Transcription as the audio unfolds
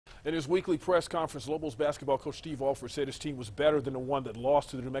In his weekly press conference, Lobos basketball coach Steve Alford said his team was better than the one that lost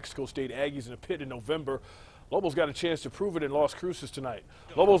to the New Mexico State Aggies in a pit in November. Lobos got a chance to prove it in Las Cruces tonight.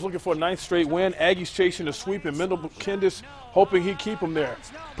 Lobos looking for a 9th straight win. Aggies chasing a sweep, and Mendel Kendis hoping he'd keep them there.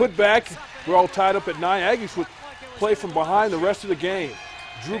 Put back, we're all tied up at 9. Aggies would play from behind the rest of the game.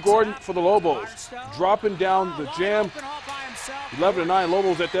 Drew Gordon for the Lobos, dropping down the jam. 11-9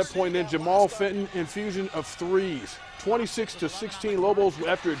 Lobos at that point. Then Jamal Fenton infusion of threes. 26-16 Lobos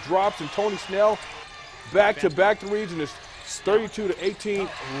after it drops, and Tony Snell back-to-back threes, and it's 32-18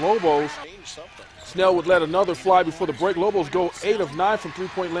 Lobos. Snell would let another fly before the break. Lobos go 8 of 9 from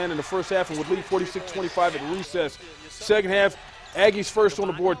three-point land in the first half and would lead 46-25 at recess. Second half, Aggies first on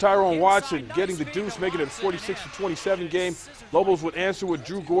the board. Tyrone Watson getting the deuce, making it a 46-27 game. Lobos would answer with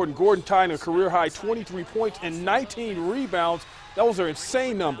Drew Gordon. Gordon tying a career-high 23 points and 19 rebounds. Those are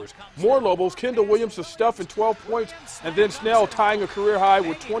insane numbers. More Lobos. Kendall Williams to stuff in 12 points, and then Snell tying a career high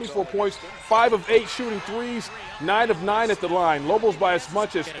with 24 points, 5 of 8 shooting threes, 9 of 9 at the line. Lobos by as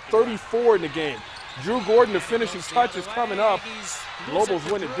much as 34 in the game. Drew Gordon, the finishing touch is coming up. Lobos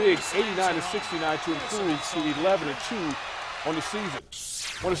win it big, 89-69 to improve to 11-2 on the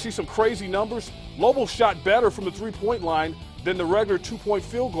season. Want to see some crazy numbers? Lobos shot better from the three-point line than the regular 2-point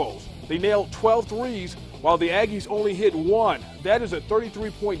field goals. They nailed 12 threes, while the Aggies only hit 1. That is a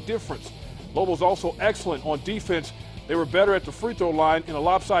 33-point difference. Lobos also excellent on defense. They were better at the free throw line in a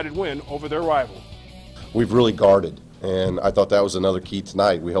lopsided win over their rival. We've really guarded, and I thought that was another key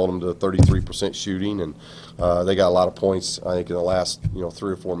tonight. We held them to 33% shooting, and they got a lot of points, I think, in the last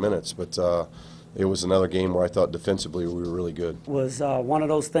 3 or 4 minutes. But it was another game where I thought defensively we were really good. It was one of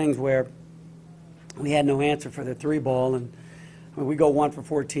those things where we had no answer for the three ball, and we go 1 for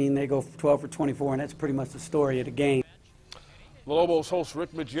 14, they go 12 for 24, and that's pretty much the story of the game. The Lobos host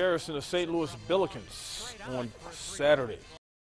Rick Majerus and the St. Louis Billikens on Saturday.